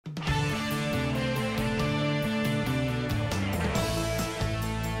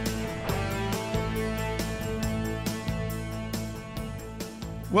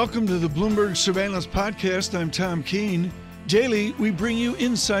Welcome to the Bloomberg Surveillance Podcast. I'm Tom Keene. Daily, we bring you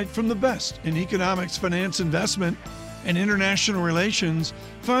insight from the best in economics, finance, investment, and international relations.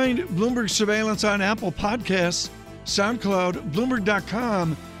 Find Bloomberg Surveillance on Apple Podcasts, SoundCloud,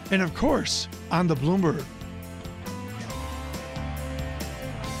 Bloomberg.com, and of course, on the Bloomberg.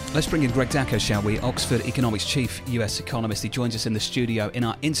 Let's bring in Greg Daco, shall we? Oxford Economics Chief U.S. Economist. He joins us in the studio, in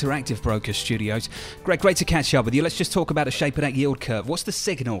our Interactive Brokers studios. Greg, great to catch up with you. Let's just talk about the shape of that yield curve. What's the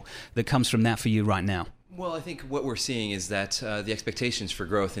signal that comes from that for you right now? Well, I think what we're seeing is that the expectations for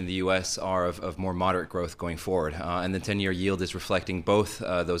growth in the U.S. are of more moderate growth going forward. And the 10-year yield is reflecting both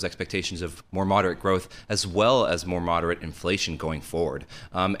those expectations of more moderate growth as well as more moderate inflation going forward.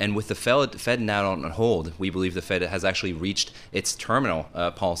 And with the Fed now on hold, we believe the Fed has actually reached its terminal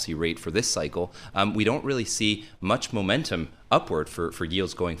policy rate for this cycle. We don't really see much momentum upward for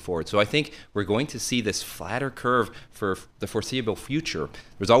yields going forward. So I think we're going to see this flatter curve for the foreseeable future.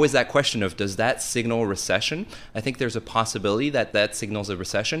 There's always that question of, does that signal a recession? I think there's a possibility that that signals a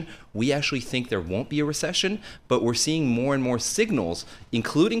recession. We actually think there won't be a recession, but we're seeing more and more signals,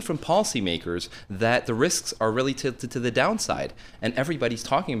 including from policymakers, that the risks are really tilted to the downside. And everybody's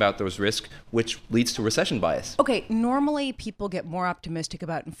talking about those risks, which leads to recession bias. Okay, normally people get more optimistic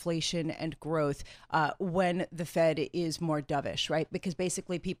about inflation and growth when the Fed is more dovish, right? Because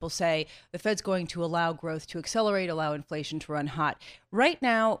basically people say the Fed's going to allow growth to accelerate, allow inflation to run hot. Right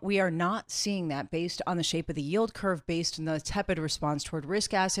now, we are not seeing that based on the shape of the yield curve, based on the tepid response toward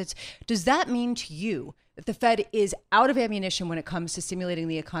risk assets. Does that mean to you that the Fed is out of ammunition when it comes to stimulating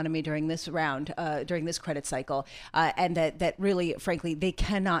the economy during this round, during this credit cycle, and that really, frankly, they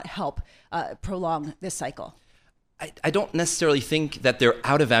cannot help prolong this cycle? I don't necessarily think that they're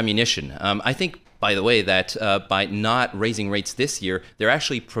out of ammunition. I think, by the way, that by not raising rates this year, they're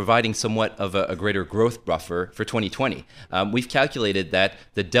actually providing somewhat of a greater growth buffer for 2020. We've calculated that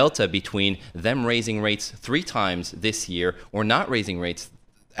the delta between them raising rates 3 times this year or not raising rates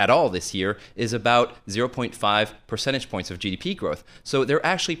at all this year is about 0.5 percentage points of GDP growth. So they're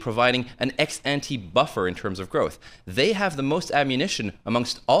actually providing an ex-ante buffer in terms of growth. They have the most ammunition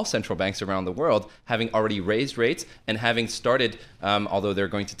amongst all central banks around the world, having already raised rates and having started, although they're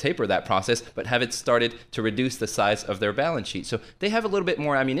going to taper that process, but have it started to reduce the size of their balance sheet. So they have a little bit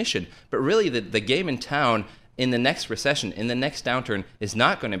more ammunition. But really the game in town in the next recession, in the next downturn, is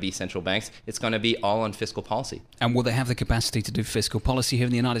not going to be central banks. It's going to be all on fiscal policy. And will they have the capacity to do fiscal policy here in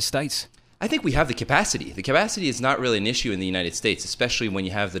the United States? I think we have the capacity. The capacity is not really an issue in the United States, especially when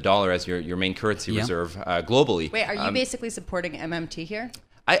you have the dollar as your main currency reserve globally. Wait, are you basically supporting MMT here?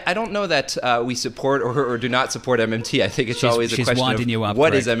 I don't know that we support or do not support MMT. I think it's always a question of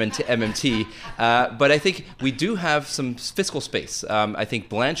what is MMT. But I think we do have some fiscal space. I think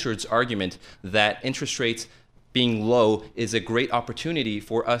Blanchard's argument that interest rates being low is a great opportunity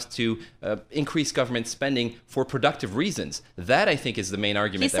for us to increase government spending for productive reasons. That, I think, is the main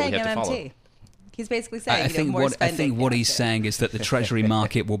argument that we have to follow. He's basically saying I think what he's saying is that the Treasury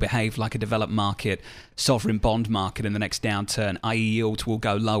market will behave like a developed market, sovereign bond market in the next downturn, i.e. yields will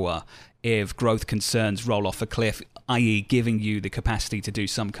go lower if growth concerns roll off a cliff, i.e. giving you the capacity to do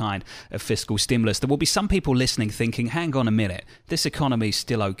some kind of fiscal stimulus. There will be some people listening thinking, hang on a minute, this economy is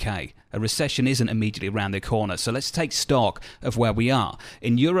still okay. A recession isn't immediately around the corner, so let's take stock of where we are.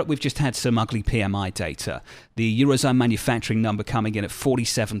 In Europe, we've just had some ugly PMI data. The Eurozone manufacturing number coming in at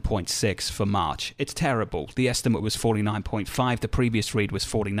 47.6 for March. It's terrible. The estimate was 49.5. The previous read was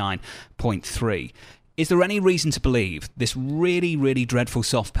 49.3. Is there any reason to believe this really, really dreadful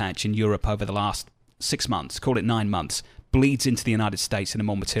soft patch in Europe over the last 6 months, call it 9 months, bleeds into the United States in a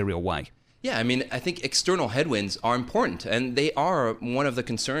more material way? Yeah, I mean, I think external headwinds are important, and they are one of the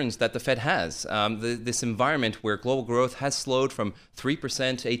concerns that the Fed has. This environment where global growth has slowed from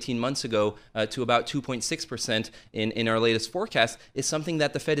 3% 18 months ago to about 2.6% in our latest forecast is something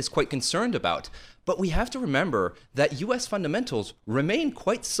that the Fed is quite concerned about. But we have to remember that U.S. fundamentals remain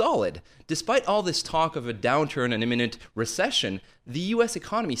quite solid. Despite all this talk of a downturn and imminent recession, the U.S.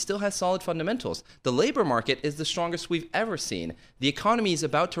 economy still has solid fundamentals. The labor market is the strongest we've ever seen. The economy is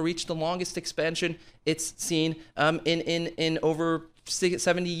about to reach the longest expansion it's seen in over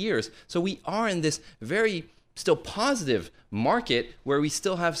 70 years. So we are in this very still positive market where we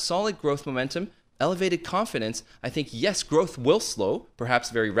still have solid growth momentum. elevated confidence, I think, yes, growth will slow, perhaps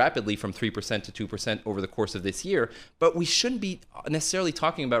very rapidly from 3% to 2% over the course of this year, but we shouldn't be necessarily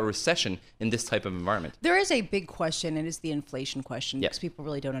talking about a recession in this type of environment. There is a big question, and it's the inflation question, because people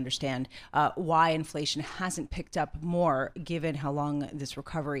really don't understand why inflation hasn't picked up more given how long this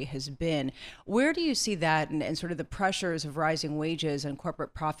recovery has been. Where do you see that and sort of the pressures of rising wages and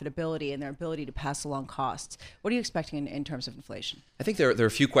corporate profitability and their ability to pass along costs? What are you expecting in terms of inflation? I think there are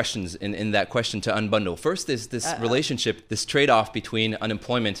a few questions in that question to unbundle. First is this relationship, this trade-off between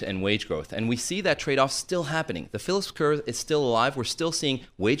unemployment and wage growth. And we see that trade-off still happening. The Phillips curve is still alive. We're still seeing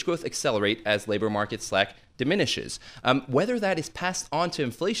wage growth accelerate as labor market slack diminishes. Whether that is passed on to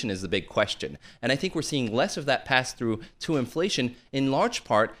inflation is the big question. And I think we're seeing less of that pass through to inflation in large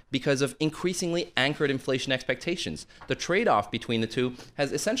part because of increasingly anchored inflation expectations. The trade-off between the two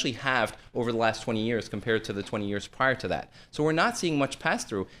has essentially halved over the last 20 years compared to the 20 years prior to that. So we're not seeing much pass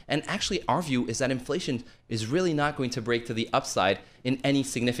through. And actually our view is that inflation is really not going to break to the upside in any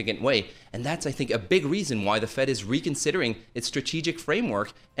significant way. And that's, I think, a big reason why the Fed is reconsidering its strategic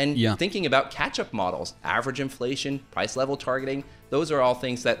framework and thinking about catch-up models, average inflation, price level targeting. Those are all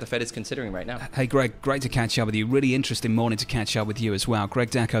things that the Fed is considering right now. Hey, Greg, great to catch up with you. Really interesting morning to catch up with you as well.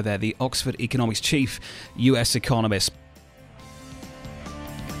 Greg Daco there, the Oxford Economics Chief U.S. Economist.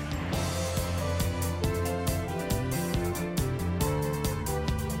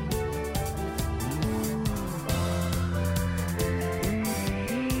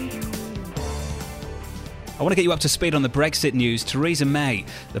 I want to get you up to speed on the Brexit news. Theresa May,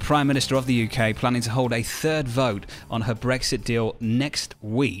 the Prime Minister of the UK, planning to hold a third vote on her Brexit deal next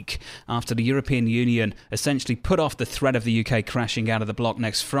week after the European Union essentially put off the threat of the UK crashing out of the bloc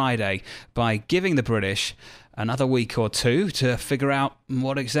next Friday by giving the British another week or two to figure out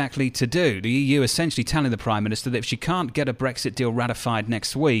what exactly to do. The EU essentially telling the Prime Minister that if she can't get a Brexit deal ratified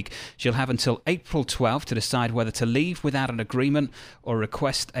next week, she'll have until April 12th to decide whether to leave without an agreement or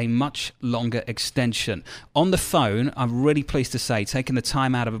request a much longer extension. On the phone, I'm really pleased to say, taking the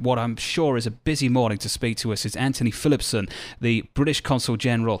time out of what I'm sure is a busy morning to speak to us, is Antony Phillipson, the British Consul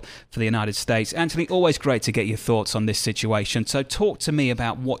General for the United States. Antony, always great to get your thoughts on this situation. So talk to me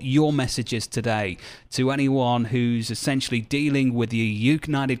about what your message is today to anyone who's essentially dealing with the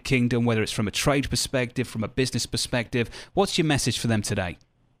United Kingdom, whether it's from a trade perspective, from a business perspective. What's your message for them today?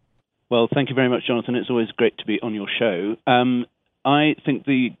 Well, thank you very much, Jonathan. It's always great to be on your show. I think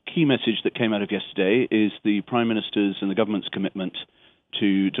the key message that came out of yesterday is the Prime Minister's and the government's commitment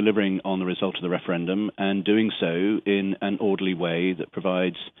to delivering on the result of the referendum and doing so in an orderly way that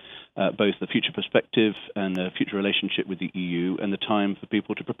provides both the future perspective and a future relationship with the EU and the time for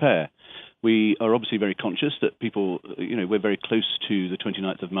people to prepare. We are obviously very conscious that people, we're very close to the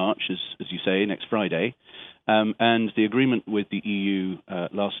 29th of March, as you say, next Friday. And the agreement with the EU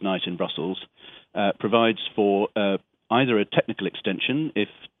last night in Brussels provides for either a technical extension if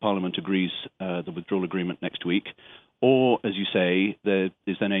Parliament agrees the withdrawal agreement next week, or, as you say, there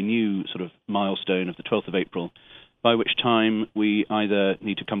is then a new sort of milestone of the 12th of April, by which time we either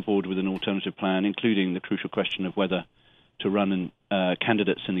need to come forward with an alternative plan, including the crucial question of whether to run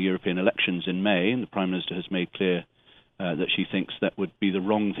candidates in the European elections in May. And the Prime Minister has made clear that she thinks that would be the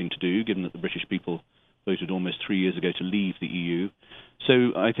wrong thing to do, given that the British people voted almost 3 years ago to leave the EU.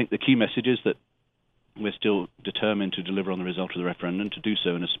 So I think the key message is that we're still determined to deliver on the result of the referendum, to do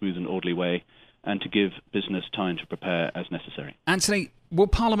so in a smooth and orderly way, and to give business time to prepare as necessary. Antony, will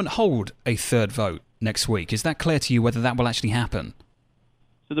Parliament hold a third vote next week? Is that clear to you whether that will actually happen?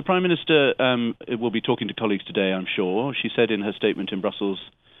 So the Prime Minister will be talking to colleagues today, I'm sure. She said in her statement in Brussels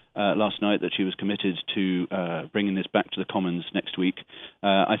last night that she was committed to bringing this back to the Commons next week.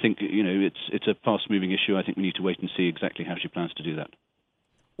 I think it's a fast-moving issue. I think we need to wait and see exactly how she plans to do that.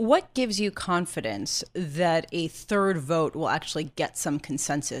 What gives you confidence that a third vote will actually get some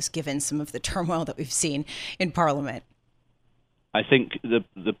consensus, given some of the turmoil that we've seen in Parliament? I think the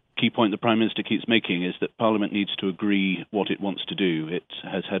key point the Prime Minister keeps making is that Parliament needs to agree what it wants to do. It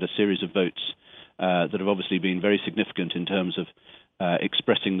has had a series of votes that have obviously been very significant in terms of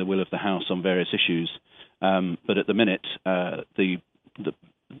expressing the will of the House on various issues. But at the minute, the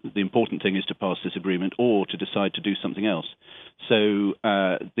important thing is to pass this agreement or to decide to do something else. So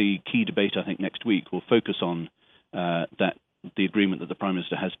the key debate, I think, next week will focus on the agreement that the Prime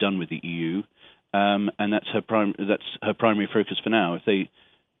Minister has done with the EU, and that's her primary focus for now. If they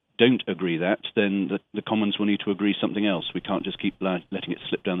don't agree that, then the Commons will need to agree something else. We can't just keep letting it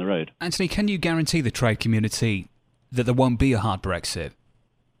slip down the road. Antony, can you guarantee the trade community that there won't be a hard Brexit?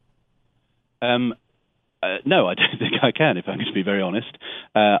 No, I don't think I can, if I'm going to be very honest.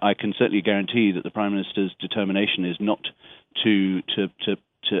 I can certainly guarantee that the Prime Minister's determination is not to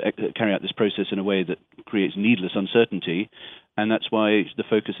carry out this process in a way that creates needless uncertainty. And that's why the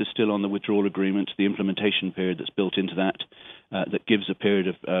focus is still on the withdrawal agreement, the implementation period that's built into that, that gives a period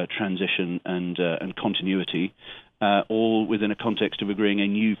of transition and continuity, all within a context of agreeing a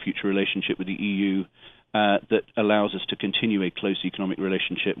new future relationship with the EU that allows us to continue a close economic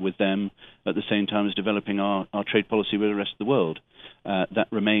relationship with them at the same time as developing our trade policy with the rest of the world. That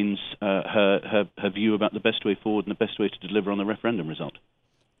remains her view about the best way forward and the best way to deliver on the referendum result.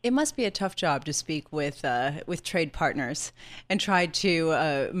 It must be a tough job to speak with trade partners and try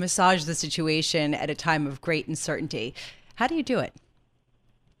to massage the situation at a time of great uncertainty. How do you do it?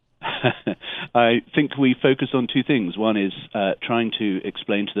 I think we focus on two things. One is trying to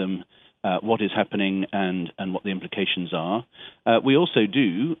explain to them what is happening and what the implications are. We also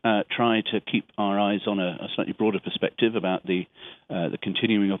do try to keep our eyes on a slightly broader perspective about the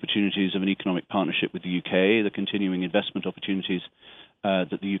continuing opportunities of an economic partnership with the UK, the continuing investment opportunities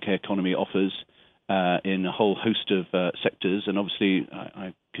that the UK economy offers in a whole host of sectors. And obviously,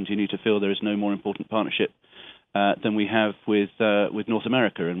 I continue to feel there is no more important partnership than we have with North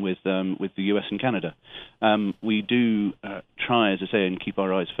America and with the US and Canada. We do try, as I say, and keep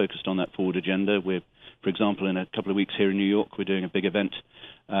our eyes focused on that forward agenda. We're, for example, in a couple of weeks here in New York, we're doing a big event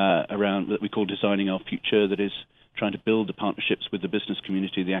around that we call Designing Our Future, that is trying to build the partnerships with the business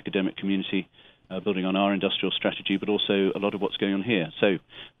community, the academic community, building on our industrial strategy, but also a lot of what's going on here. So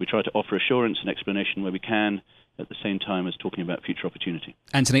we try to offer assurance and explanation where we can, at the same time as talking about future opportunity.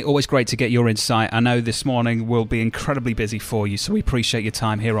 Antony, always great to get your insight. I know this morning will be incredibly busy for you, so we appreciate your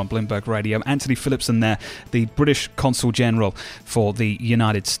time here on Bloomberg Radio. Antony Phillipson there, the British Consul General for the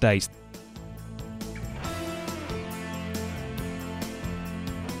United States.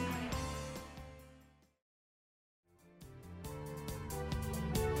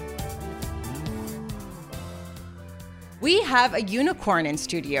 We have a unicorn in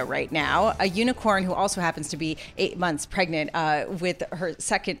studio right now, a unicorn who also happens to be 8 months pregnant with her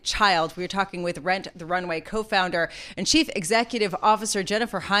second child. We were talking with Rent the Runway co-founder and Chief Executive Officer Jenn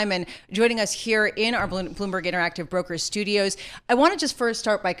Hyman, joining us here in our Bloomberg Interactive Brokers studios. I want to just first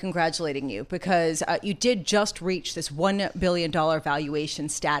start by congratulating you because you did just reach this $1 billion valuation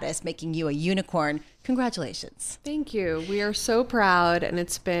status, making you a unicorn. Congratulations. Thank you. We are so proud, and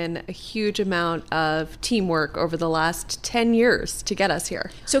it's been a huge amount of teamwork over the last 10 years to get us here.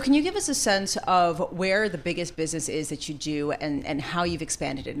 So can you give us a sense of where the biggest business is that you do and how you've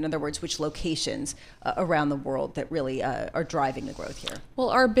expanded it? In other words, which locations around the world that really are driving the growth here? Well,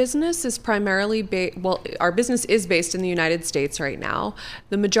 our business is primarily our business is based in the United States right now.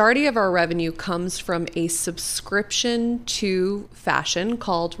 The majority of our revenue comes from a subscription to fashion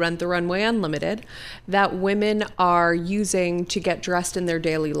called Rent the Runway Unlimited that women are using to get dressed in their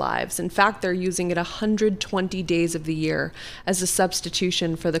daily lives. In fact, they're using it 120 days of the year as a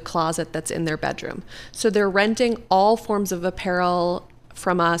substitution for the closet that's in their bedroom. So they're renting all forms of apparel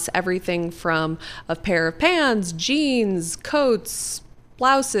from us, everything from a pair of pants, jeans, coats,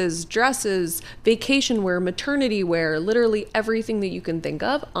 blouses, dresses, vacation wear, maternity wear, literally everything that you can think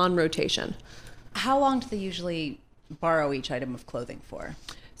of on rotation. How long do they usually borrow each item of clothing for?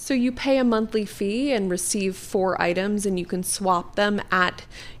 So you pay a monthly fee and receive 4 items, and you can swap them at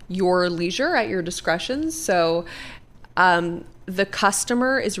your leisure, at your discretion. So the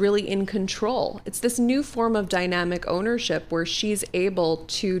customer is really in control. It's this new form of dynamic ownership where she's able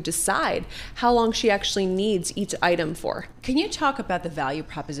to decide how long she actually needs each item for. Can you talk about the value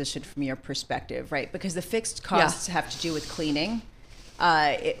proposition from your perspective, right? Because the fixed costs have to do with cleaning.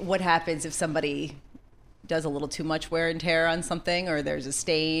 What happens if somebody does a little too much wear and tear on something, or there's a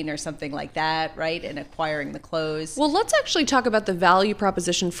stain or something like that, right? And acquiring the clothes. Well, let's actually talk about the value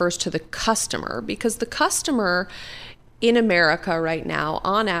proposition first to the customer, because the customer in America right now,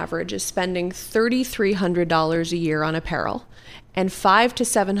 on average, is spending $3,300 a year on apparel and $500 to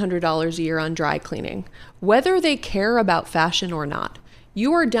 $700 a year on dry cleaning, whether they care about fashion or not.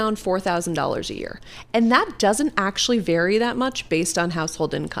 You are down $4,000 a year. And that doesn't actually vary that much based on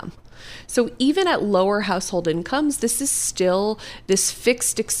household income. So even at lower household incomes, this is still this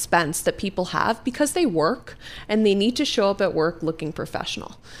fixed expense that people have because they work and they need to show up at work looking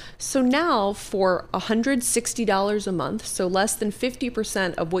professional. So now for $160 a month, so less than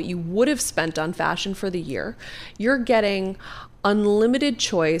 50% of what you would have spent on fashion for the year, you're getting unlimited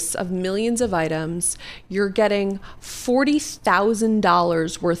choice of millions of items. You're getting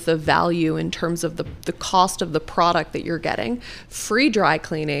 $40,000 worth of value in terms of the cost of the product that you're getting, free dry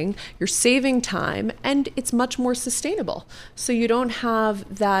cleaning, you're saving time, and it's much more sustainable. So you don't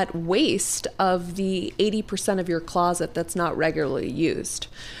have that waste of the 80% of your closet that's not regularly used.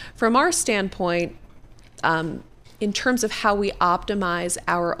 From our standpoint, in terms of how we optimize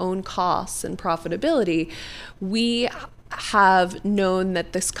our own costs and profitability, we have known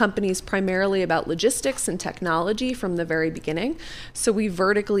that this company is primarily about logistics and technology from the very beginning. So we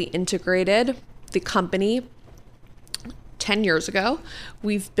vertically integrated the company 10 years ago.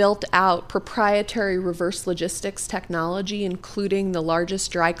 We've built out proprietary reverse logistics technology, including the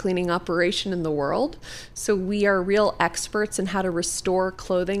largest dry cleaning operation in the world. So we are real experts in how to restore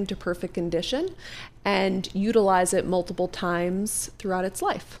clothing to perfect condition and utilize it multiple times throughout its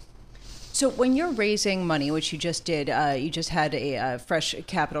life. So when you're raising money, which you just did, you just had a fresh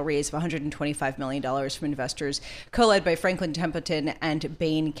capital raise of $125 million from investors, co-led by Franklin Templeton and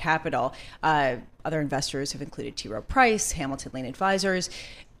Bain Capital. Other investors have included T. Rowe Price, Hamilton Lane Advisors.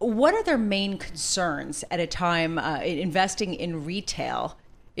 What are their main concerns at a time investing in retail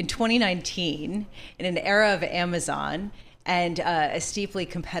in 2019 in an era of Amazon and a steeply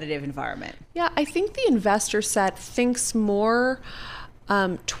competitive environment? Yeah, I think the investor set thinks more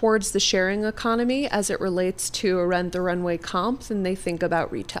towards the sharing economy as it relates to a Rent the Runway comp than they think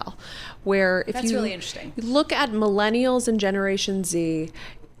about retail. Where if That's you really interesting. Look at millennials and Generation Z,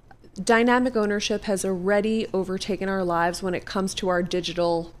 dynamic ownership has already overtaken our lives when it comes to our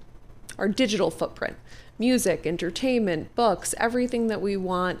digital footprint. Music, entertainment, books, everything that we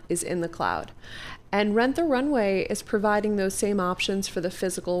want is in the cloud. And Rent the Runway is providing those same options for the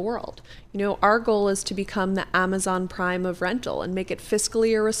physical world. You know, our goal is to become the Amazon Prime of rental and make it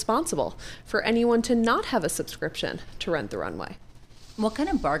fiscally irresponsible for anyone to not have a subscription to Rent the Runway. What kind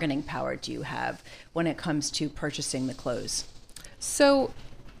of bargaining power do you have when it comes to purchasing the clothes? So,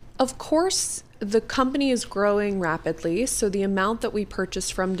 of course, the company is growing rapidly. So the amount that we purchase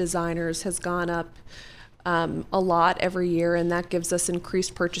from designers has gone up a lot every year, and that gives us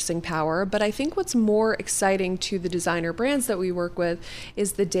increased purchasing power. But I think what's more exciting to the designer brands that we work with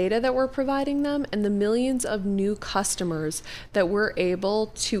is the data that we're providing them and the millions of new customers that we're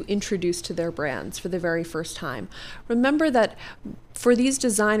able to introduce to their brands for the very first time. Remember that for these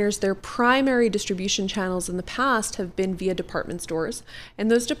designers, their primary distribution channels in the past have been via department stores,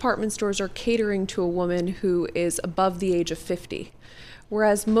 and those department stores are catering to a woman who is above the age of 50.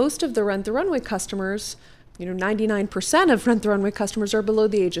 Whereas most of the Rent the Runway customers, 99% of Rent the Runway customers are below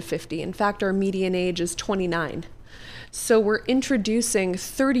the age of 50. In fact, our median age is 29. So we're introducing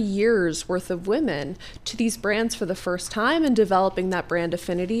 30 years worth of women to these brands for the first time and developing that brand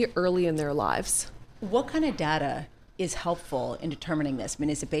affinity early in their lives. What kind of data is helpful in determining this? I mean,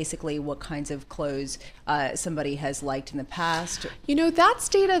 is it basically what kinds of clothes somebody has liked in the past? That's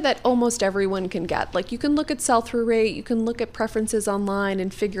data that almost everyone can get. Like, you can look at sell-through rate, you can look at preferences online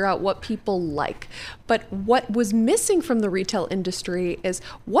and figure out what people like. But what was missing from the retail industry is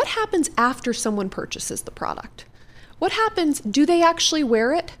what happens after someone purchases the product? What happens? Do they actually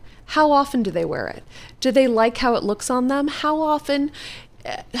wear it? How often do they wear it? Do they like how it looks on them? How often?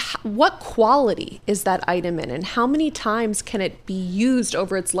 What quality is that item in, and how many times can it be used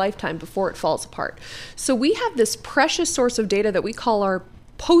over its lifetime before it falls apart? So we have this precious source of data that we call our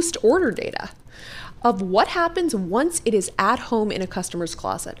post-order data of what happens once it is at home in a customer's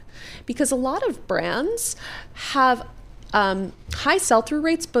closet. Because a lot of brands have high sell-through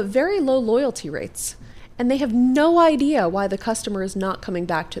rates but very low loyalty rates. And they have no idea why the customer is not coming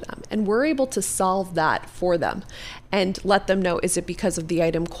back to them. And we're able to solve that for them and let them know, is it because of the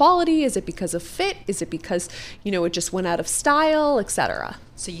item quality? Is it because of fit? Is it because, it just went out of style, etc.?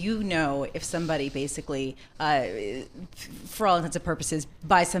 So if somebody basically, for all intents and purposes,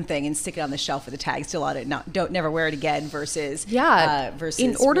 buy something and stick it on the shelf with a tag still on it, never wear it again versus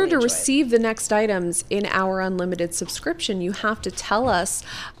in order to receive the next items in our unlimited subscription, you have to tell us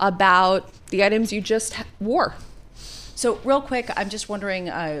about the items you just wore. So real quick, I'm just wondering,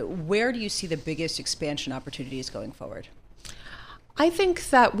 where do you see the biggest expansion opportunities going forward? I think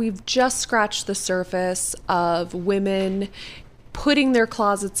that we've just scratched the surface of women putting their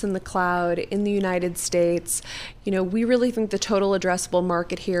closets in the cloud in the United States. We really think the total addressable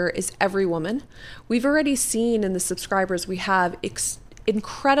market here is every woman. We've already seen in the subscribers we have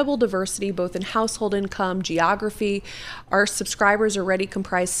incredible diversity, both in household income, geography. Our subscribers already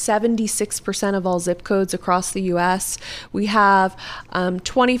comprise 76% of all zip codes across the U.S. We have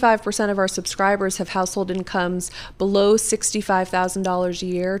 25% of our subscribers have household incomes below $65,000 a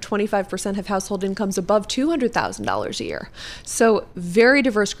year. 25% have household incomes above $200,000 a year. So very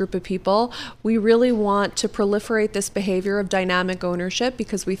diverse group of people. We really want to proliferate this behavior of dynamic ownership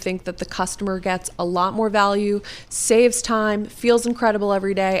because we think that the customer gets a lot more value, saves time, feels incredible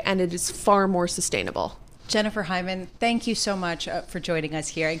every day, and it is far more sustainable. Jennifer Hyman, thank you so much for joining us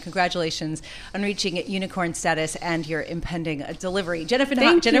here, and congratulations on reaching unicorn status and your impending delivery. Jennifer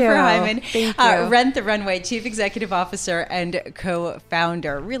Hyman, Rent the Runway Chief Executive Officer and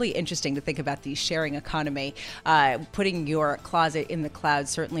co-founder. Really interesting to think about the sharing economy. Putting your closet in the cloud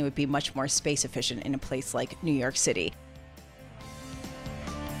certainly would be much more space efficient in a place like New York City.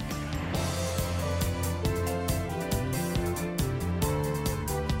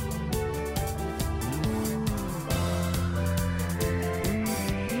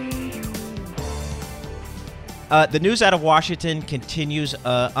 The news out of Washington continues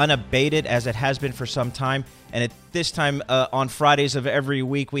unabated, as it has been for some time. And at this time, on Fridays of every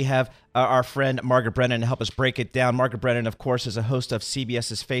week, we have our friend Margaret Brennan to help us break it down. Margaret Brennan, of course, is a host of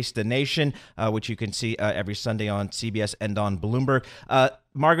CBS's Face the Nation, which you can see every Sunday on CBS and on Bloomberg.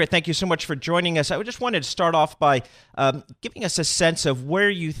 Margaret, thank you so much for joining us. I just wanted to start off by giving us a sense of where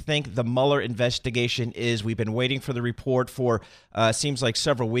you think the Mueller investigation is. We've been waiting for the report for seems like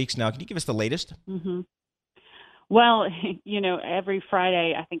several weeks now. Can you give us the latest? Mm-hmm. Well, every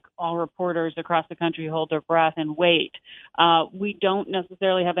Friday, I think all reporters across the country hold their breath and wait. We don't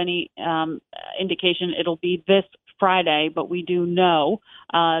necessarily have any indication it'll be this Friday, but we do know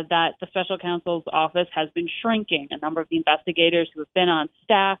that the special counsel's office has been shrinking. A number of the investigators who have been on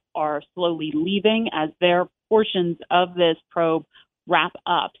staff are slowly leaving as their portions of this probe wrap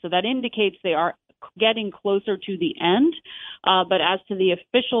up. So that indicates they are getting closer to the end. But as to the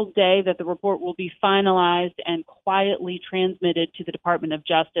official day that the report will be finalized and quietly transmitted to the Department of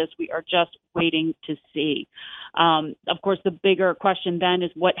Justice, we are just waiting to see. Of course, the bigger question then is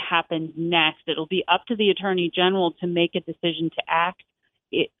what happens next. It'll be up to the Attorney General to make a decision to act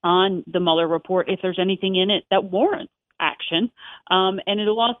on the Mueller report if there's anything in it that warrants action. And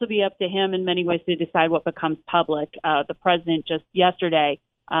it'll also be up to him in many ways to decide what becomes public. The president just yesterday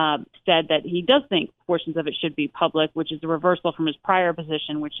said that he does think portions of it should be public, which is a reversal from his prior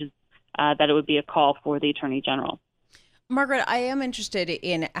position, which is that it would be a call for the Attorney General. Margaret, I am interested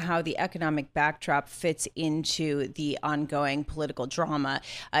in how the economic backdrop fits into the ongoing political drama,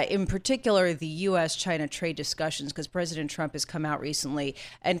 in particular the U.S.-China trade discussions, because President Trump has come out recently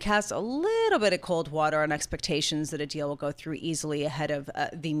and cast a little bit of cold water on expectations that a deal will go through easily ahead of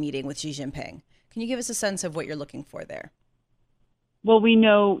the meeting with Xi Jinping. Can you give us a sense of what you're looking for there? Well, we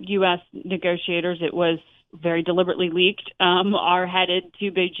know U.S. negotiators, it was very deliberately leaked, are headed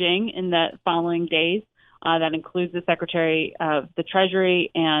to Beijing in the following days. That includes the Secretary of the Treasury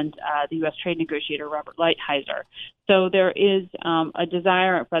and the U.S. trade negotiator, Robert Lighthizer. So there is a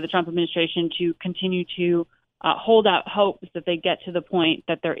desire by the Trump administration to continue to hold out hopes that they get to the point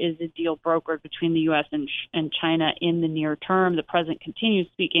that there is a deal brokered between the U.S. and China in the near term. The president continues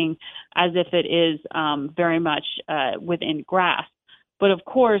speaking as if it is very much within grasp. But of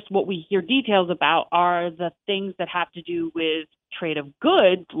course, what we hear details about are the things that have to do with trade of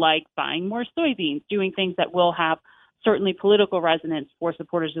goods, like buying more soybeans, doing things that will have certainly political resonance for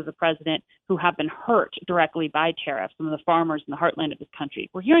supporters of the president who have been hurt directly by tariffs, some of the farmers in the heartland of this country.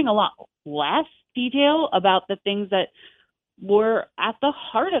 We're hearing a lot less detail about the things that were at the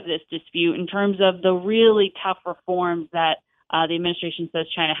heart of this dispute in terms of the really tough reforms that the administration says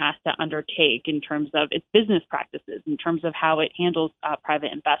China has to undertake in terms of its business practices, in terms of how it handles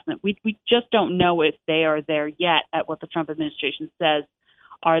private investment. We just don't know if they are there yet at what the Trump administration says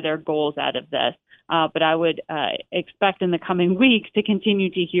are their goals out of this. But I would expect in the coming weeks to continue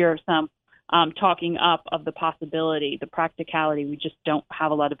to hear some talking up of the possibility, the practicality we just don't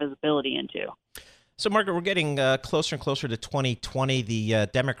have a lot of visibility into. So, Margaret, we're getting closer and closer to 2020. The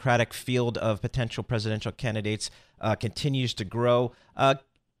Democratic field of potential presidential candidates continues to grow.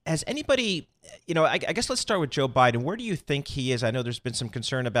 Has anybody, I guess let's start with Joe Biden. Where do you think he is? I know there's been some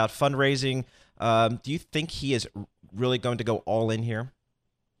concern about fundraising. Do you think he is really going to go all in here?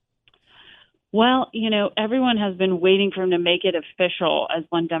 Well, everyone has been waiting for him to make it official. As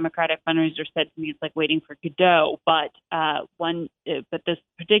one Democratic fundraiser said to me, it's like waiting for Godot. But this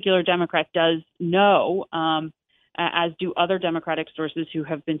particular Democrat does know, as do other Democratic sources who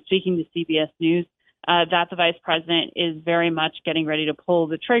have been speaking to CBS News, that the vice president is very much getting ready to pull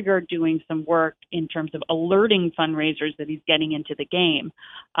the trigger, doing some work in terms of alerting fundraisers that he's getting into the game.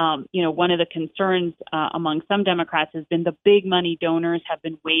 One of the concerns among some Democrats has been the big money donors have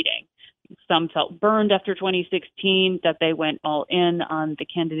been waiting. Some felt burned after 2016 that they went all in on the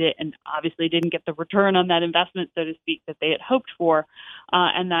candidate and obviously didn't get the return on that investment, so to speak, that they had hoped for.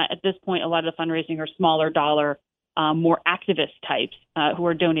 And that at this point, a lot of the fundraising are smaller dollar more activist types who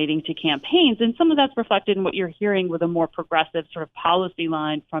are donating to campaigns. And some of that's reflected in what you're hearing with a more progressive sort of policy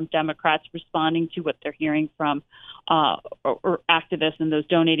line from Democrats responding to what they're hearing from or activists and those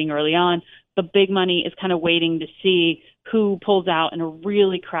donating early on. The big money is kind of waiting to see who pulls out in a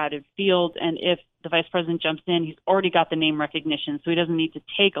really crowded field. And if the vice president jumps in, he's already got the name recognition, so he doesn't need to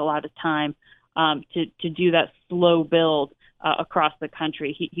take a lot of time to do that slow build across the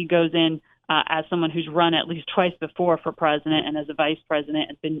country. He goes in as someone who's run at least twice before for president, and as a vice president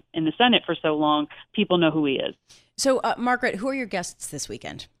and been in the Senate for so long, people know who he is. So, Margaret, who are your guests this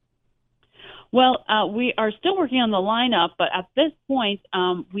weekend? Well, we are still working on the lineup, but at this point,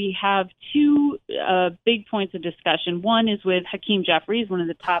 we have two big points of discussion. One is with Hakeem Jeffries, one of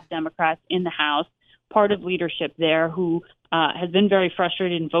the top Democrats in the House, part of leadership there, who has been very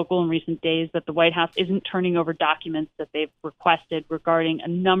frustrated and vocal in recent days that the White House isn't turning over documents that they've requested regarding a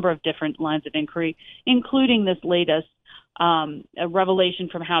number of different lines of inquiry, including this latest a revelation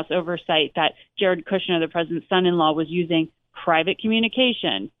from House Oversight that Jared Kushner, the president's son-in-law, was using private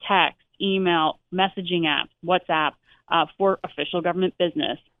communication, text, email, messaging apps, WhatsApp, for official government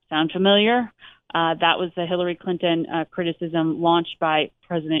business. Sound familiar? That was the Hillary Clinton criticism launched by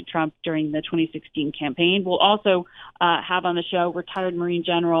President Trump during the 2016 campaign. We'll also have on the show retired Marine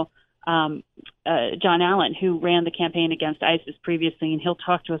General John Allen, who ran the campaign against ISIS previously, and he'll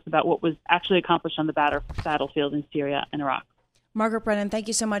talk to us about what was actually accomplished on the battlefield in Syria and Iraq. Margaret Brennan, thank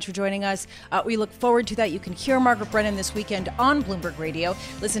you so much for joining us. We look forward to that. You can hear Margaret Brennan this weekend on Bloomberg Radio.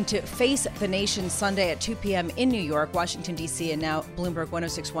 Listen to Face the Nation Sunday at 2 p.m. in New York, Washington, D.C., and now Bloomberg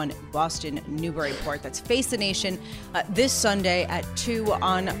 1061 Boston, Newburyport. That's Face the Nation this Sunday at 2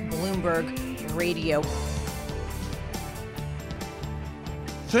 on Bloomberg Radio.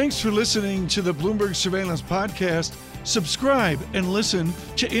 Thanks for listening to the Bloomberg Surveillance Podcast. Subscribe and listen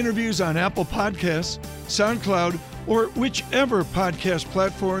to interviews on Apple Podcasts, SoundCloud, or whichever podcast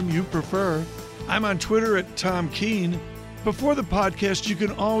platform you prefer. I'm on Twitter at Tom Keene. Before the podcast, you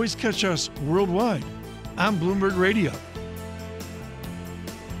can always catch us worldwide on Bloomberg Radio.